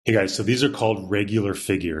Hey guys, so these are called regular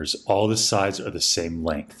figures. All the sides are the same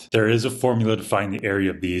length. There is a formula to find the area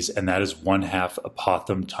of these, and that is 1/2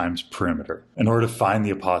 apothem times perimeter. In order to find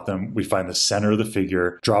the apothem, we find the center of the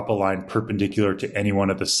figure, drop a line perpendicular to any one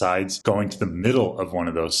of the sides, going to the middle of one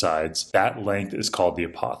of those sides. That length is called the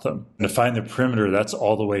apothem. And to find the perimeter, that's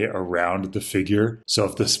all the way around the figure. So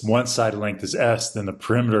if this one side length is S, then the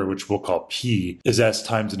perimeter, which we'll call P, is S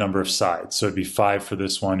times the number of sides. So it'd be 5 for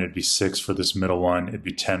this one, it'd be 6 for this middle one, it'd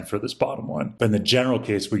be 10 for this bottom one. But in the general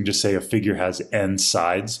case, we can just say a figure has n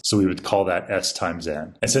sides, so we would call that S times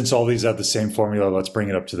n. And since all these have the same formula, let's bring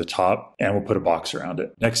it up to the top and we'll put a box around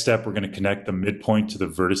it. Next step, we're going to connect the midpoint to the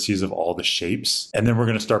vertices of all the shapes, and then we're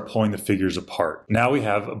going to start pulling the figures apart. Now we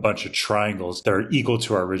have a bunch of triangles that are equal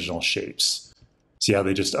to our original shapes. See how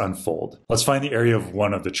they just unfold. Let's find the area of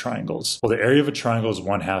one of the triangles. Well, the area of a triangle is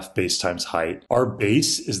 1/2 base times height. Our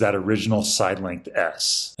base is that original side length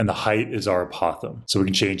S, and the height is our apothem. So we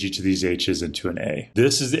can change each of these H's into an A.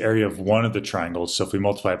 This is the area of one of the triangles, so if we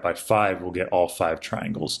multiply it by 5, we'll get all 5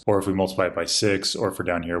 triangles. Or if we multiply it by 6, or if we're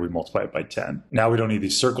down here, we multiply it by 10. Now we don't need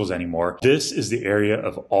these circles anymore. This is the area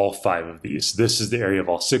of all 5 of these. This is the area of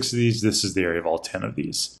all 6 of these. This is the area of all 10 of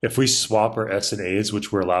these. If we swap our S and A's,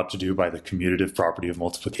 which we're allowed to do by the commutative property of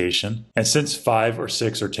multiplication. And since 5 or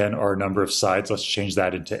 6 or 10 are a number of sides, let's change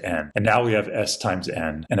that into n. And now we have S times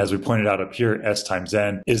n. And as we pointed out up here, S times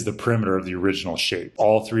n is the perimeter of the original shape.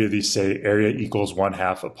 All 3 of these say area equals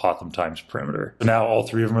 1/2 apothem times perimeter. So now all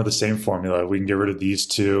 3 of them are the same formula. We can get rid of these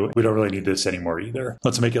 2. We don't really need this anymore either.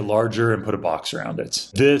 Let's make it larger and put a box around it.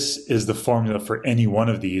 This is the formula for any one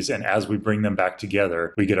of these, and as we bring them back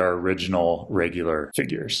together, we get our original regular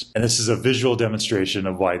figures. And this is a visual demonstration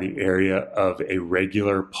of why the area of a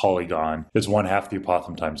regular polygon is 1/2 the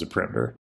apothem times the perimeter.